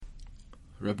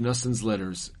Reb Noson's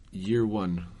Letters, Year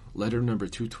 1, Letter number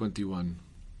 221.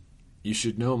 You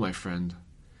should know, my friend,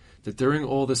 that during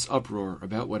all this uproar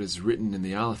about what is written in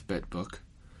the Alphabet book,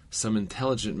 some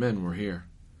intelligent men were here.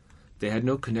 They had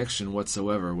no connection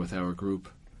whatsoever with our group.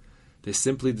 They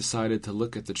simply decided to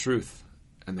look at the truth,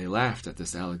 and they laughed at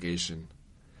this allegation.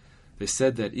 They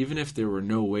said that even if there were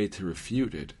no way to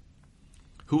refute it,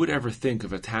 who would ever think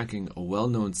of attacking a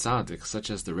well-known tzaddik such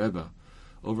as the Rebbe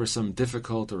over some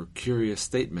difficult or curious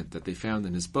statement that they found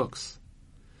in his books?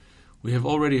 We have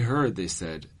already heard, they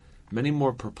said, many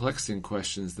more perplexing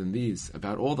questions than these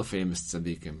about all the famous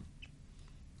tzaddikim.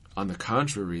 On the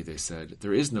contrary, they said,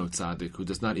 there is no tzaddik who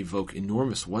does not evoke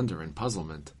enormous wonder and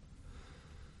puzzlement.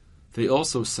 They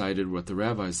also cited what the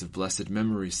rabbis of blessed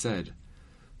memory said,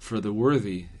 for the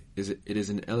worthy it is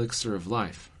an elixir of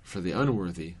life, for the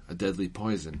unworthy a deadly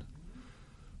poison.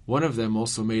 One of them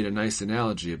also made a nice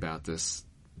analogy about this,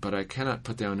 but I cannot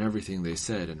put down everything they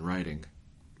said in writing.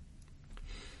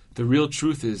 The real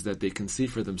truth is that they can see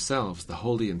for themselves the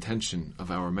holy intention of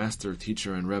our master,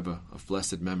 teacher, and Rebbe of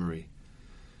blessed memory.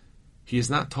 He is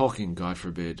not talking, God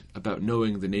forbid, about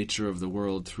knowing the nature of the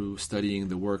world through studying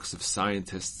the works of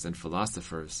scientists and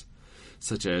philosophers,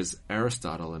 such as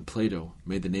Aristotle and Plato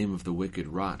made the name of the wicked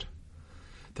rot.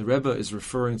 The Rebbe is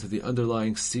referring to the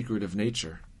underlying secret of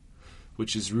nature,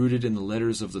 which is rooted in the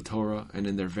letters of the Torah and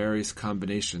in their various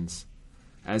combinations,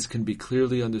 as can be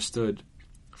clearly understood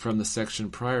from the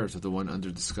section prior to the one under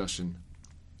discussion.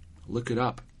 Look it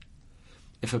up.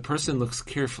 If a person looks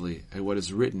carefully at what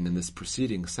is written in this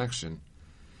preceding section,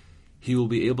 he will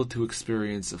be able to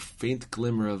experience a faint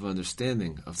glimmer of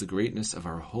understanding of the greatness of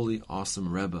our holy,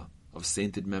 awesome Rebbe of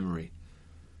sainted memory.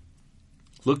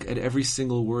 Look at every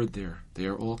single word there. They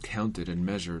are all counted and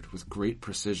measured with great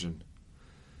precision.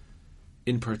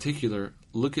 In particular,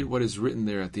 look at what is written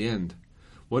there at the end.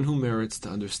 One who merits to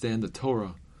understand the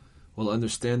Torah will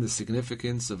understand the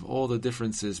significance of all the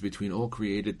differences between all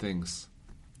created things.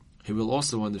 He will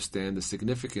also understand the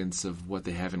significance of what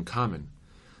they have in common,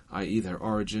 i.e. their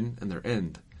origin and their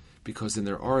end, because in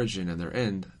their origin and their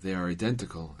end they are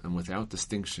identical and without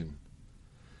distinction.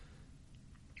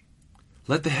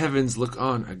 Let the heavens look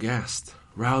on aghast.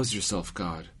 Rouse yourself,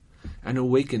 God, and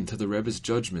awaken to the Rebbe's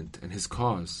judgment and his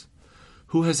cause.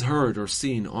 Who has heard or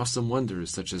seen awesome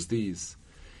wonders such as these?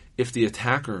 If the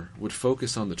attacker would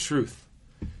focus on the truth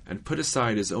and put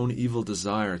aside his own evil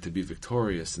desire to be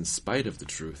victorious in spite of the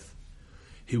truth,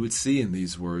 he would see in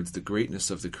these words the greatness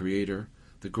of the Creator,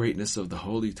 the greatness of the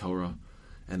Holy Torah,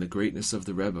 and the greatness of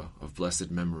the Rebbe of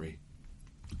blessed memory.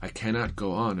 I cannot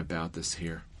go on about this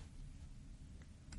here.